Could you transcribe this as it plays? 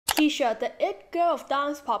Kesha, the it girl of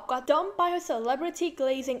dance pop, got dumped by her celebrity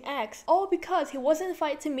glazing ex, all because he wasn't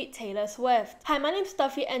invited to meet Taylor Swift. Hi, my name's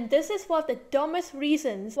Stuffy, and this is one of the dumbest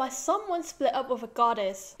reasons why someone split up with a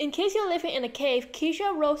goddess. In case you're living in a cave,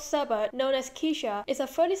 Kesha Rose Sebert, known as Kesha, is a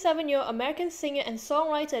 37-year-old American singer and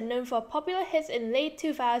songwriter known for popular hits in late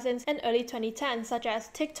 2000s and early 2010s, such as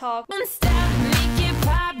TiK ToK,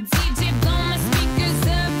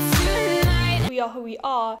 We Are Who We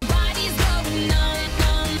Are,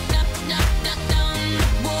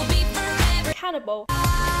 Cannibal,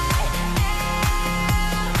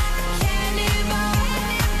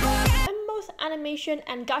 and most animation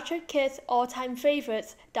and gadget kids' all-time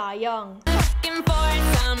favorites, Die Young.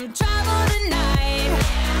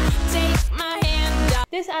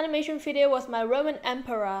 This animation video was my Roman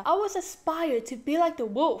emperor. I was aspired to be like the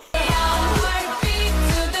wolf.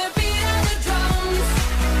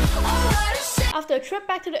 After a trip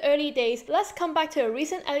back to the early days, let's come back to a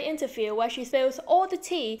recent Ellie interview where she spills all the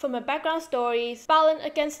tea from her background stories, battling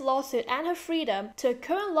against lawsuit and her freedom, to her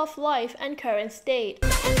current love life and current state.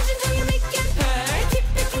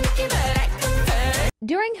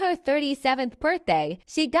 During her 37th birthday,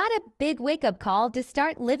 she got a big wake-up call to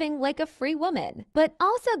start living like a free woman, but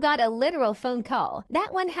also got a literal phone call.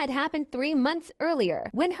 That one had happened 3 months earlier,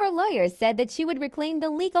 when her lawyers said that she would reclaim the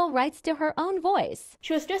legal rights to her own voice.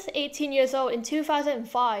 She was just 18 years old in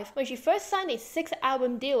 2005 when she first signed a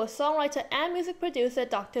 6-album deal with songwriter and music producer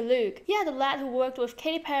Dr.Luke. Yeah, the lad who worked with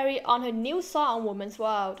Katy Perry on her new song Woman's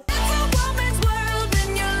World.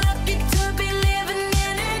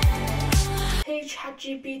 Hey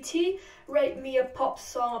ChatGPT, write me a pop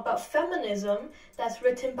song about feminism that's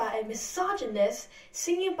written by a misogynist,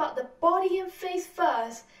 singing about the body and face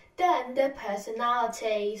first, then their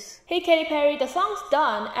personalities. Hey Katy Perry, the song's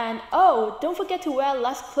done, and oh, don't forget to wear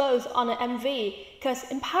less clothes on an MV, cause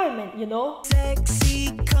empowerment, you know?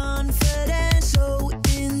 Sexy, confident, so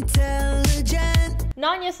intelligent.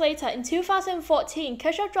 9 years later, in 2014,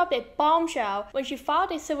 Kesha dropped a bombshell when she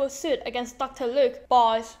filed a civil suit against Dr.Luke,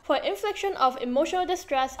 boys, for infliction of emotional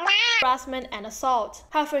distress, harassment, and assault.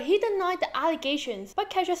 However, he denied the allegations, but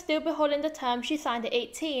Kesha, still beholding the term she signed at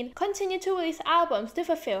 18, continued to release albums to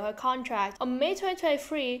fulfill her contract. On May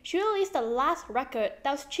 2023, she released the last record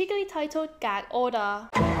that was cheekily titled Gag Order.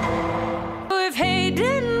 If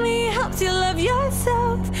hating me helps you love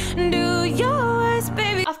yourself, do yours,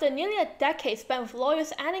 baby. After nearly a decade spent with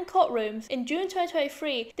lawyers and in courtrooms, in June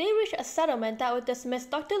 2023, they reached a settlement that would dismiss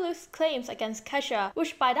Dr. Luke's claims against Kesha,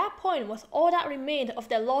 which by that point was all that remained of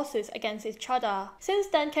their lawsuits against each other. Since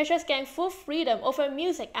then, Kesha's gained full freedom over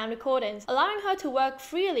music and recordings, allowing her to work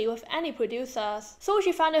freely with any producers. So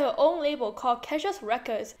she founded her own label called Kesha's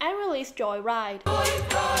Records and released Joyride.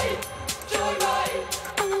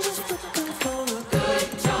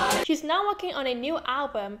 She's now working on a new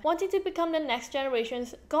album, wanting to become the next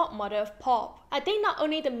generation's godmother of pop. I think not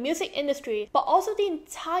only the music industry, but also the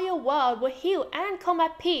entire world will heal and come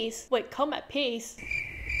at peace. Wait, come at peace?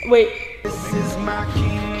 Wait. This is my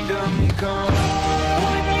kingdom come.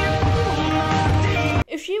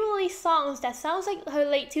 If she released songs that sounds like her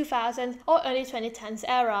late 2000s or early 2010s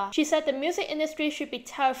era, she said the music industry should be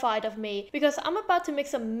terrified of me because I'm about to make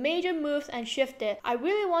some major moves and shift it. I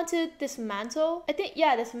really want to dismantle,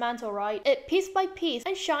 dismantle, right? It piece by piece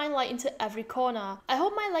and shine light into every corner. I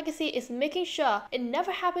hope my legacy is making sure it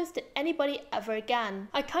never happens to anybody ever again.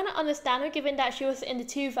 I kinda understand her given that she was in the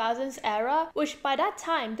 2000s era, which by that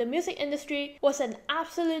time the music industry was an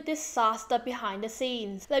absolute disaster behind the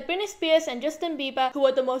scenes. Like Britney Spears and Justin Bieber, who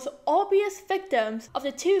were the most obvious victims of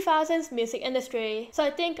the 2000s music industry. So I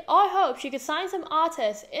think or hope she could sign some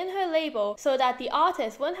artists in her label so that the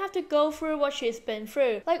artist won't have to go through what she's been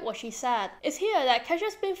through, like what she said. It's here that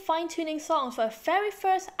Kesha's been fine-tuning songs for her very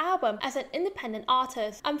first album as an independent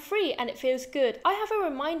artist. I'm free and it feels good. I have a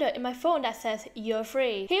reminder in my phone that says you're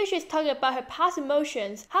free. Here she's talking about her past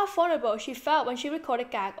emotions, how vulnerable she felt when she recorded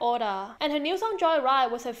Gag Order. And her new song Joyride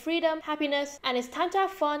was her freedom, happiness, and it's time to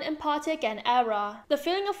have fun and party again era. The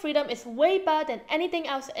feeling of freedom is way better than anything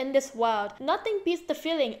else in this world. Nothing beats the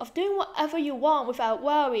feeling of doing whatever you want without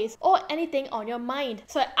worries or anything on your mind.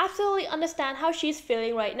 So I absolutely understand how she's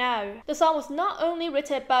feeling right now. The song was not only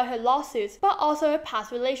written about her lawsuits, but also her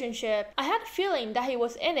past relationship. I had a feeling that he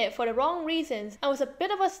was in it for the wrong reasons and was a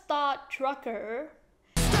bit of a star trucker.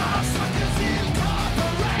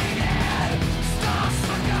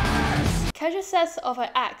 Kesha says of her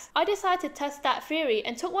ex, I decided to test that theory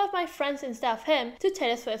and took one of my friends instead of him to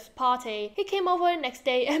Taylor Swift's party. He came over the next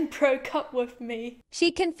day and broke up with me.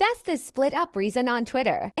 She confessed the split-up reason on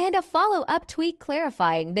Twitter, and a follow-up tweet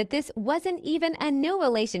clarifying that this wasn't even a new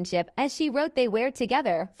relationship, as she wrote they were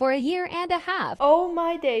together for a year and a half. Oh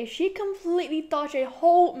my day, she completely dodged a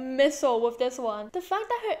whole missile with this one. The fact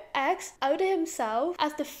that her ex outed himself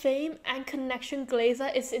as the fame and connection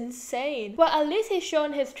Glazer is insane. Well, at least he's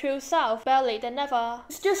shown his true self, better late than never.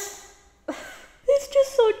 It's just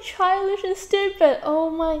so childish and stupid. Oh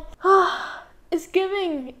my. It's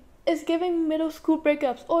giving middle school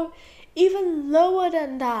breakups, or even lower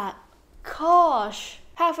than that. Gosh.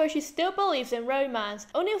 However, she still believes in romance,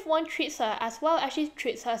 only if one treats her as well as she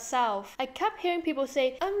treats herself. I kept hearing people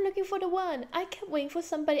say, I'm looking for the one. I kept waiting for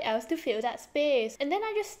somebody else to fill that space. And then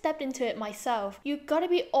I just stepped into it myself. You gotta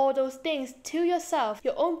be all those things to yourself.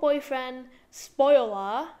 Your own boyfriend,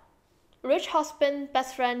 spoiler, rich husband,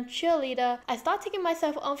 best friend, cheerleader. I start taking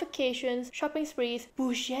myself on vacations, shopping sprees,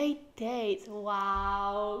 bougie dates.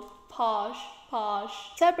 Wow. Posh.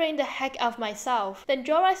 Celebrating the heck out of myself. Then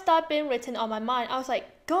Joyride started being written on my mind. I was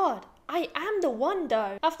like, God, I am the one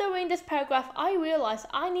though. After reading this paragraph, I realized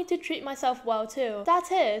I need to treat myself well too. That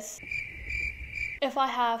is, if I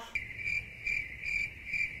have.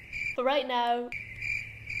 But right now,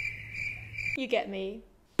 you get me.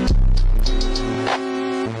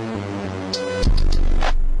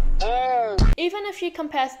 Even if she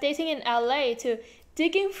compares dating in LA to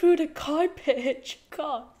digging through the garbage.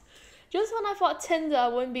 God. Just when I thought Tinder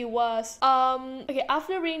wouldn't be worse. Okay,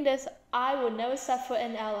 after reading this, I would never set foot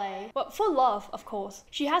in LA. But for love, of course.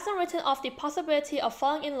 She hasn't written off the possibility of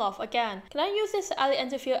falling in love again. Can I use this LA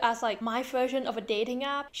interview as like my version of a dating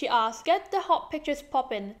app? She asks, get the hot pictures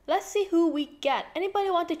poppin'. Let's see who we get. Anybody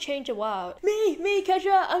want to change the world? Me,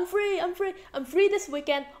 Kesha, I'm free this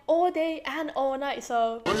weekend, all day and all night,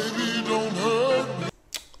 so... Baby, don't hurt me.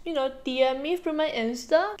 You know, DM me through my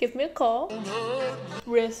Insta, give me a call.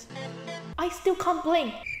 Risk. I still can't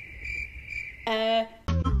blink.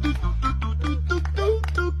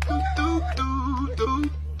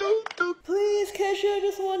 Please, Kesha,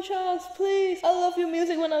 just one chance, please. I love your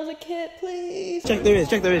music when I was a kid, please. Check the wrist.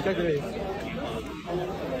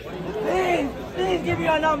 Please give me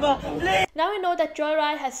your number, please. Now we know that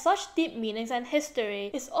Joyride has such deep meanings and history.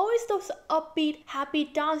 It's always those upbeat, happy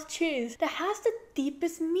dance tunes that has the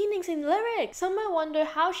deepest meanings in lyrics. Some might wonder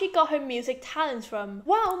how she got her music talents from.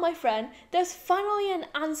 Well, my friend, there's finally an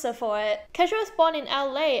answer for it. Kesha was born in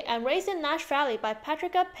LA and raised in Nash Valley by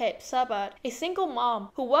Patricia Pitt Subbard, a single mom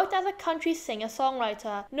who worked as a country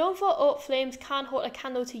singer-songwriter. Known for Old Flames Can't Hold a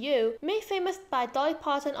Candle to You, made famous by Dolly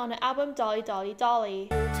Parton on the album Dolly Dolly Dolly.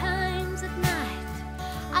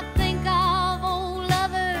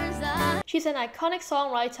 She's an iconic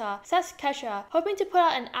songwriter, says Kesha, hoping to put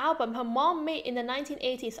out an album her mom made in the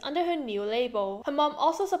 1980s under her new label. Her mom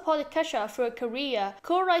also supported Kesha through a career,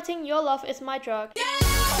 co-writing Your Love Is My Drug.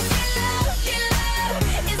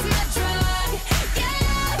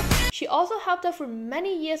 She also helped her through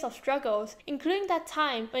many years of struggles, including that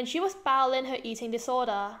time when she was battling her eating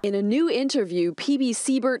disorder. In a new interview, PB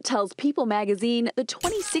Siebert tells People magazine the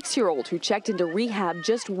 26-year-old who checked into rehab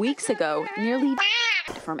just weeks ago nearly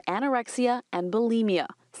from anorexia and bulimia,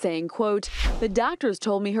 saying, quote, the doctors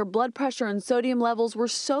told me her blood pressure and sodium levels were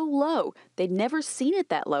so low, they'd never seen it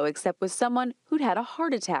that low except with someone who'd had a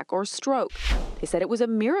heart attack or stroke. They said it was a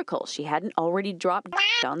miracle she hadn't already dropped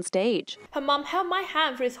on stage. Her mom held my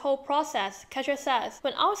hand through this whole process, Kesha says.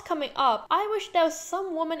 When I was coming up, I wish there was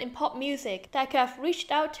some woman in pop music that I could have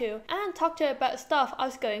reached out to and talked to her about stuff I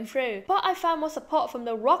was going through. But I found more support from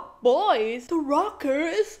the rock boys. The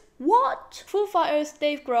rockers? What? Foo Fighters,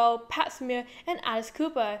 Dave Grohl, Pat Smear, and Alice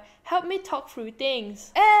Cooper helped me talk through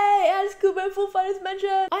things. Hey, Alice Cooper and Foo Fighters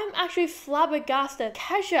mentioned! I'm actually flabbergasted.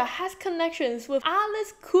 Kesha has connections with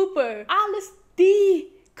Alice Cooper. Alice D.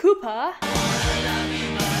 Cooper.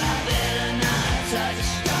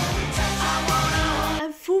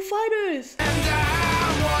 And Foo Fighters.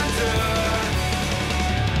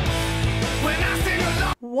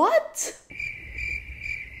 What?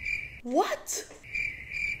 What?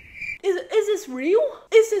 Is this real?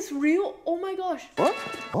 Is this real? Oh my gosh.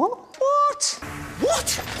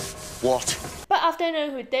 What? But after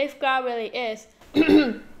knowing who Dave Grohl really is,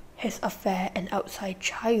 his affair and outside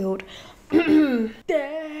child,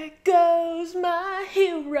 there goes my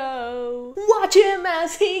hero. Watch him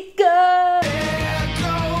as he goes. There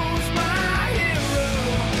goes my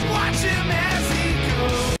hero. Watch him as he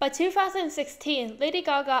goes. By 2016, Lady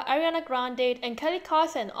Gaga, Ariana Grande, and Kelly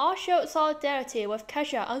Clarkson all showed solidarity with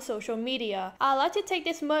Kesha on social media. I'd like to take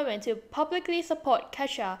this moment to publicly support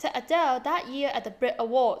Kesha. To Adele that year at the Brit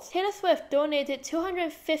Awards, Taylor Swift donated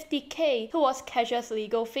 $250K towards Kesha's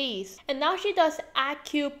legal fees. And now she does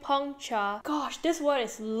acupuncture. Gosh, this word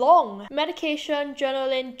is long. Medication,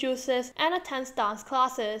 journaling, juices, and attends dance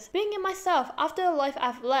classes. Being in myself after the life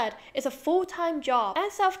I've led is a full-time job,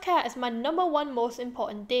 and self-care is my #1 most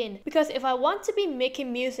important thing. Because if I want to be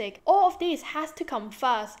making music, all of these has to come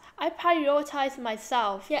first. I prioritize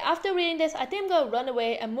myself. Yeah, after reading this, I think I'm gonna run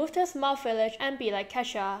away and move to a small village and be like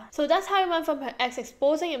Kesha. So that's how I went from her ex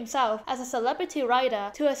exposing himself as a celebrity writer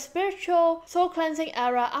to a spiritual, soul-cleansing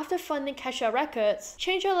era after funding Kesha Records.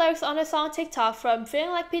 Change her lyrics on her song TiK ToK from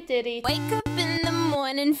feeling like P. Diddy, wake up in the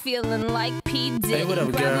morning feeling like P. Diddy. Hey, what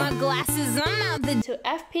up, grab girl? my glasses, I'm out the to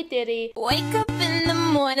FP Diddy, wake up in the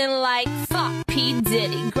morning like fuck P.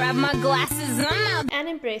 Diddy. Grab my glasses, I'm out. and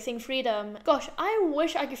embracing freedom. Gosh, I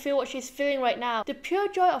wish I could feel what she's feeling right now. The pure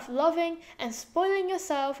joy of loving and spoiling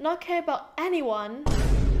yourself, not caring about anyone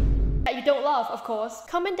that you don't love, of course.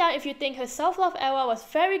 Comment down if you think her self-love era was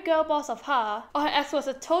very girl boss of her, or her ex was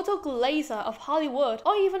a total Glazer of Hollywood,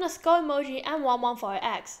 or even a skull emoji and 1-1 for her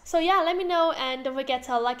ex. So yeah, let me know, and don't forget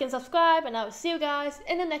to like and subscribe, and I will see you guys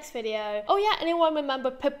in the next video. Oh yeah, anyone remember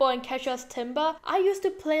Pitbull and Kesha's Timber? I used to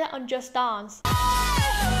play that on Just Dance.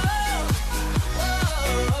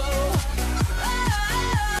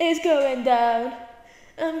 It's going down.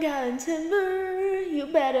 I'm getting timber. You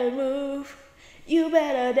better move. You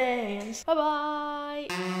better dance. Bye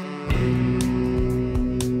bye.